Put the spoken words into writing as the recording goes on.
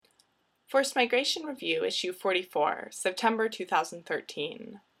Forced Migration Review, Issue 44, September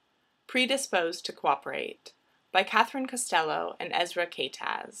 2013. Predisposed to Cooperate, by Catherine Costello and Ezra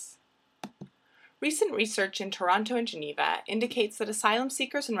Kataz. Recent research in Toronto and Geneva indicates that asylum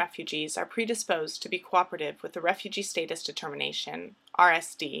seekers and refugees are predisposed to be cooperative with the Refugee Status Determination,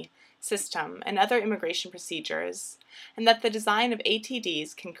 RSD, system and other immigration procedures, and that the design of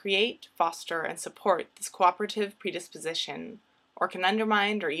ATDs can create, foster, and support this cooperative predisposition, or can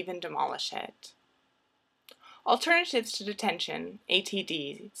undermine or even demolish it. Alternatives to detention,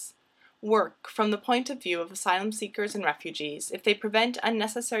 ATDs, work from the point of view of asylum seekers and refugees if they prevent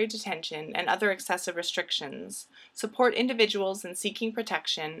unnecessary detention and other excessive restrictions, support individuals in seeking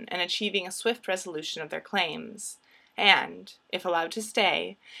protection and achieving a swift resolution of their claims, and, if allowed to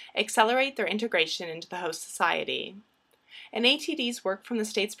stay, accelerate their integration into the host society. And ATDs work from the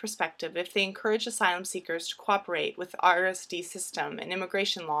state's perspective if they encourage asylum seekers to cooperate with the RSD system and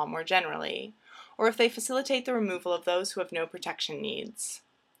immigration law more generally, or if they facilitate the removal of those who have no protection needs.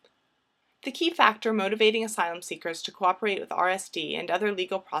 The key factor motivating asylum seekers to cooperate with RSD and other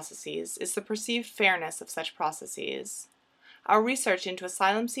legal processes is the perceived fairness of such processes. Our research into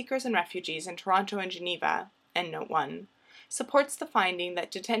asylum seekers and refugees in Toronto and Geneva, EndNote 1, supports the finding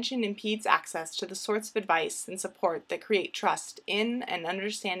that detention impedes access to the sorts of advice and support that create trust in and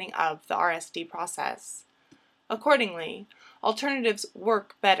understanding of the RSD process. Accordingly, alternatives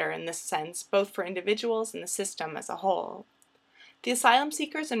work better in this sense both for individuals and the system as a whole. The asylum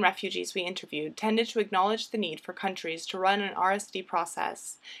seekers and refugees we interviewed tended to acknowledge the need for countries to run an RSD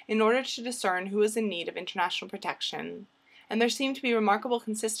process in order to discern who is in need of international protection, and there seemed to be remarkable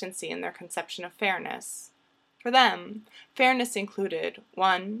consistency in their conception of fairness. For them, fairness included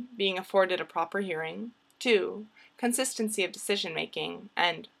 1. Being afforded a proper hearing, 2. Consistency of decision-making,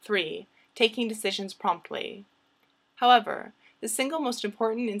 and 3. Taking decisions promptly. However, the single most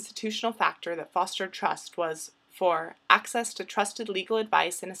important institutional factor that fostered trust was 4. Access to trusted legal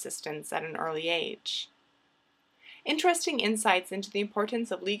advice and assistance at an early age. Interesting insights into the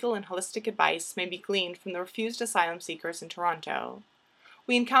importance of legal and holistic advice may be gleaned from the refused asylum seekers in Toronto.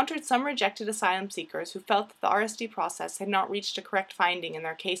 We encountered some rejected asylum seekers who felt that the RSD process had not reached a correct finding in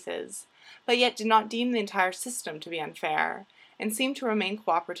their cases, but yet did not deem the entire system to be unfair, and seemed to remain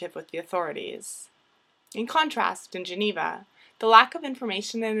cooperative with the authorities. In contrast, in Geneva, the lack of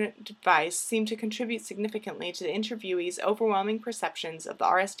information and advice seemed to contribute significantly to the interviewees' overwhelming perceptions of the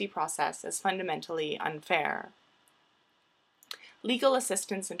RSD process as fundamentally unfair. Legal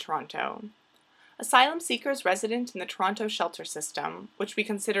assistance in Toronto. Asylum seekers resident in the Toronto shelter system, which we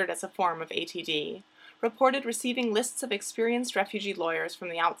considered as a form of ATD, reported receiving lists of experienced refugee lawyers from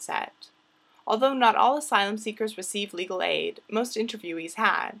the outset. Although not all asylum seekers received legal aid, most interviewees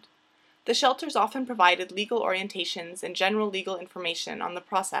had. The shelters often provided legal orientations and general legal information on the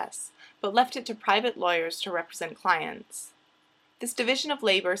process, but left it to private lawyers to represent clients. This division of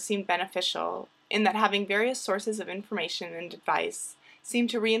labor seemed beneficial, in that having various sources of information and advice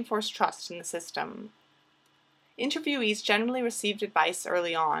seemed to reinforce trust in the system. Interviewees generally received advice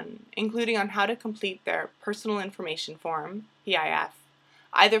early on, including on how to complete their Personal Information Form, PIF,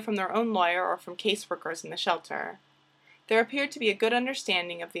 either from their own lawyer or from caseworkers in the shelter. There appeared to be a good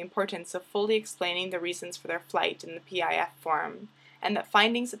understanding of the importance of fully explaining the reasons for their flight in the PIF form, and that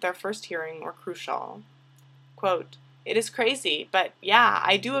findings at their first hearing were crucial. Quote, "It is crazy, but yeah,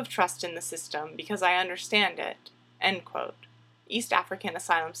 I do have trust in the system because I understand it." End quote. East African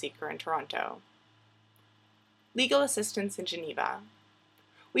asylum seeker in Toronto. Legal assistance in Geneva.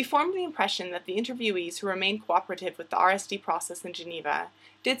 We formed the impression that the interviewees who remained cooperative with the RSD process in Geneva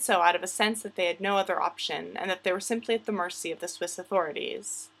did so out of a sense that they had no other option and that they were simply at the mercy of the Swiss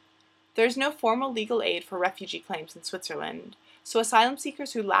authorities. There is no formal legal aid for refugee claims in Switzerland, so asylum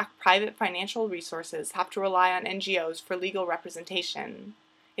seekers who lack private financial resources have to rely on NGOs for legal representation,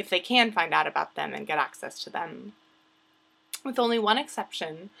 if they can find out about them and get access to them. With only one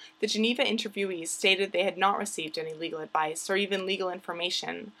exception, the Geneva interviewees stated they had not received any legal advice or even legal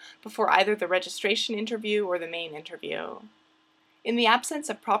information before either the registration interview or the main interview. In the absence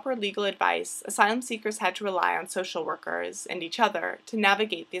of proper legal advice, asylum seekers had to rely on social workers and each other to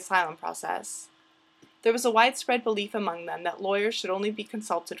navigate the asylum process. There was a widespread belief among them that lawyers should only be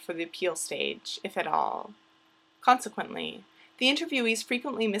consulted for the appeal stage, if at all. Consequently, the interviewees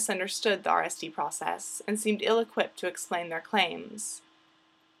frequently misunderstood the RSD process and seemed ill-equipped to explain their claims.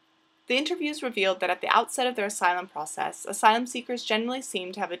 The interviews revealed that at the outset of their asylum process, asylum seekers generally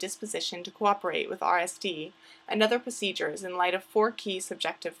seemed to have a disposition to cooperate with RSD and other procedures in light of 4 key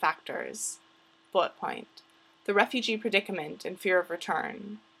subjective factors. Bullet point. The refugee predicament and fear of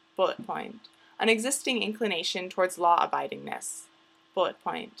return. Bullet point. An existing inclination towards law-abidingness. Bullet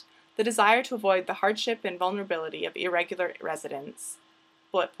point. the desire to avoid the hardship and vulnerability of irregular residents.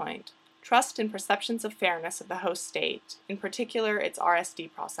 Bullet point. Trust in perceptions of fairness of the host state, in particular its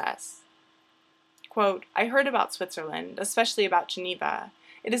RSD process. Quote, I heard about Switzerland, especially about Geneva.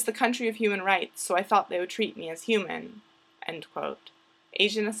 It is the country of human rights, so I thought they would treat me as human. End quote.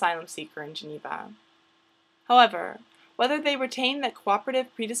 Asian asylum seeker in Geneva. However, whether they retain that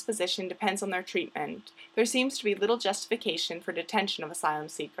cooperative predisposition depends on their treatment, there seems to be little justification for detention of asylum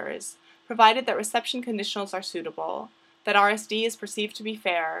seekers, provided that reception conditions are suitable, that RSD is perceived to be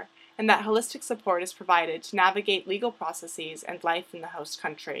fair, and that holistic support is provided to navigate legal processes and life in the host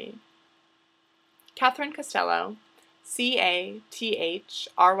country. Catherine Costello,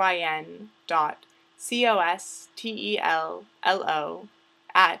 CATHRYN.COSTELLO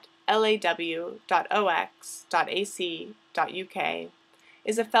at law.ox.ac.uk,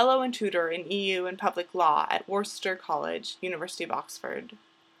 is a fellow and tutor in EU and public law at Worcester College, University of Oxford.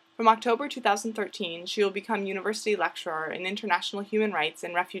 From October 2013, she will become university lecturer in international human rights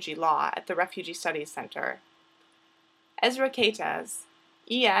and refugee law at the Refugee Studies Center. Ezra Kaytaz,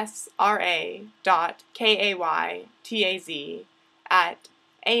 ESRA.KAYTAZ at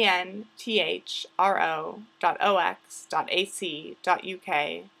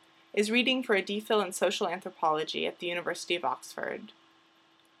anthro.ox.ac.uk, is reading for a DPhil in Social Anthropology at the University of Oxford.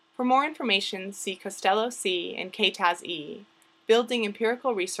 For more information, see Costello C. and Kaytaz E., Building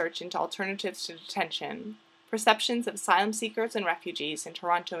Empirical Research into Alternatives to Detention, Perceptions of Asylum Seekers and Refugees in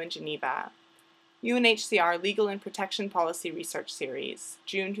Toronto and Geneva, UNHCR Legal and Protection Policy Research Series,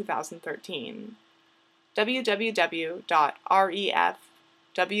 June 2013,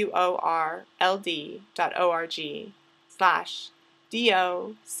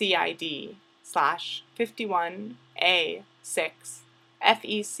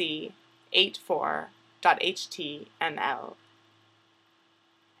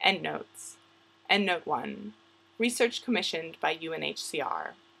 Endnotes. Endnote 1. Research commissioned by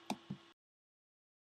UNHCR.